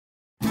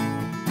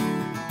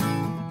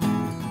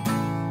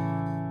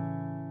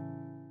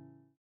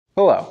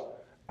Hello,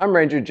 I'm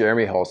Ranger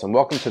Jeremy Hulse and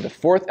welcome to the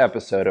 4th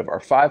episode of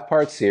our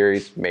 5-part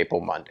series, Maple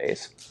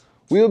Mondays.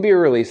 We will be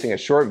releasing a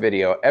short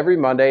video every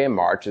Monday in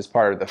March as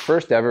part of the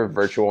first ever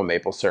virtual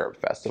Maple Syrup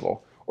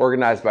Festival,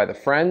 organized by the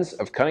Friends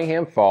of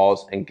Cunningham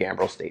Falls and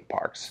Gambrel State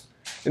Parks.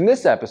 In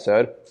this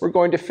episode, we're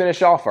going to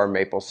finish off our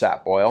maple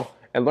sap boil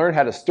and learn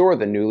how to store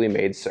the newly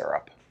made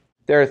syrup.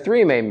 There are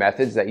 3 main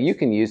methods that you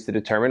can use to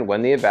determine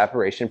when the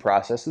evaporation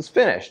process is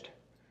finished: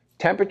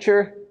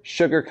 temperature,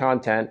 sugar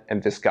content,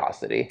 and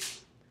viscosity.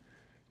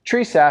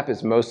 Tree sap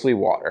is mostly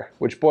water,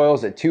 which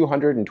boils at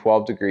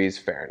 212 degrees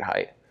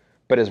Fahrenheit.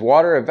 But as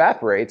water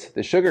evaporates,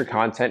 the sugar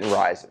content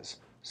rises.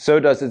 So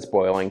does its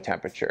boiling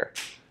temperature.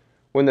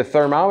 When the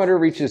thermometer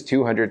reaches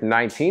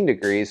 219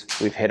 degrees,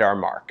 we've hit our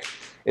mark.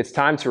 It's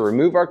time to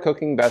remove our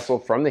cooking vessel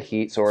from the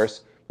heat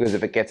source, because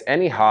if it gets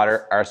any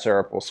hotter, our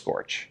syrup will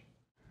scorch.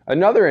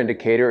 Another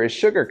indicator is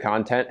sugar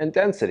content and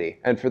density,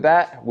 and for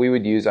that, we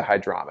would use a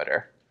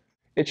hydrometer.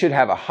 It should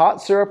have a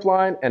hot syrup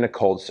line and a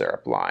cold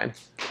syrup line,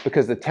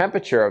 because the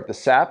temperature of the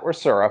sap or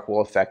syrup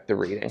will affect the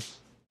reading.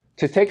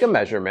 To take a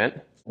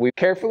measurement, we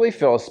carefully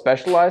fill a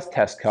specialized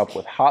test cup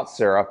with hot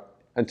syrup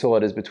until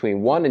it is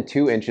between 1 and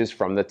 2 inches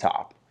from the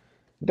top.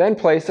 Then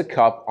place a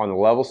cup on the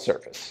level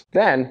surface.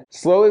 Then,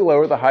 slowly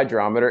lower the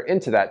hydrometer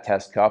into that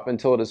test cup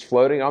until it is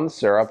floating on the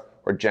syrup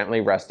or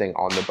gently resting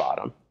on the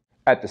bottom.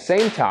 At the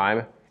same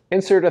time,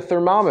 insert a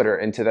thermometer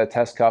into that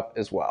test cup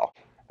as well.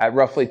 At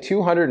roughly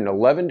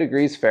 211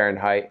 degrees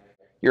Fahrenheit,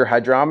 your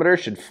hydrometer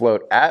should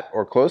float at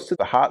or close to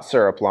the hot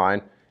syrup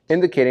line,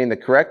 indicating the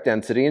correct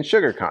density and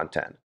sugar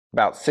content,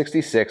 about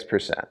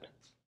 66%.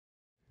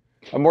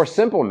 A more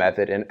simple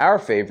method, and our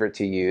favorite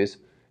to use,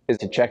 is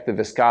to check the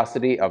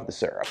viscosity of the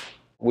syrup.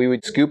 We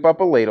would scoop up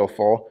a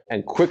ladleful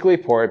and quickly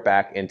pour it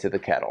back into the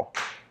kettle.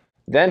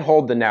 Then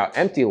hold the now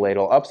empty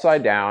ladle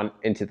upside down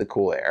into the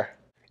cool air.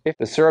 If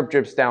the syrup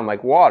drips down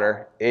like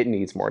water, it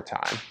needs more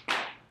time.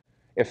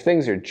 If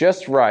things are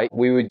just right,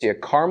 we would see a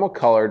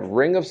caramel-colored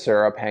ring of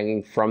syrup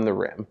hanging from the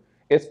rim.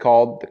 It's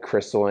called the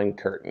crystalline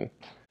curtain.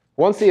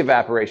 Once the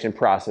evaporation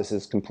process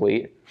is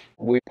complete,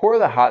 we pour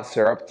the hot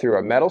syrup through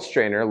a metal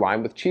strainer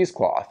lined with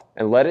cheesecloth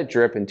and let it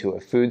drip into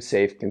a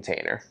food-safe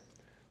container.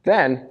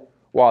 Then,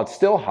 while it's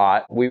still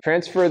hot, we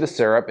transfer the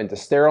syrup into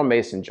sterile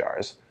mason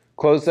jars,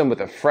 close them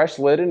with a fresh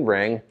lid and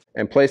ring,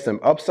 and place them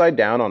upside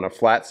down on a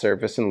flat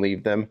surface and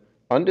leave them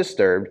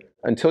undisturbed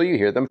until you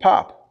hear them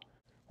pop.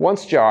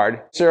 Once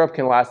jarred, syrup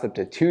can last up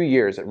to 2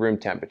 years at room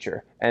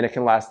temperature, and it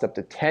can last up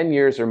to 10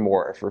 years or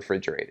more if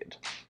refrigerated.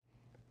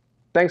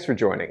 Thanks for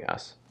joining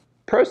us.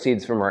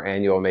 Proceeds from our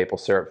annual Maple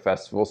Syrup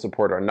Festival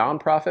support our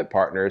nonprofit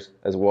partners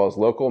as well as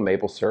local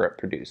maple syrup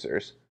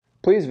producers.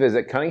 Please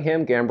visit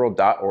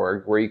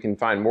cunninghamgambrel.org where you can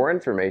find more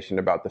information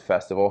about the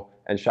festival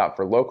and shop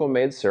for local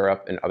made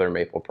syrup and other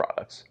maple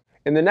products.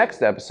 In the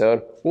next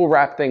episode, we'll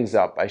wrap things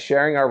up by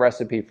sharing our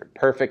recipe for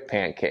perfect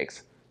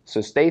pancakes. So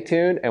stay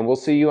tuned and we'll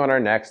see you on our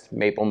next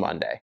Maple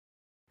Monday.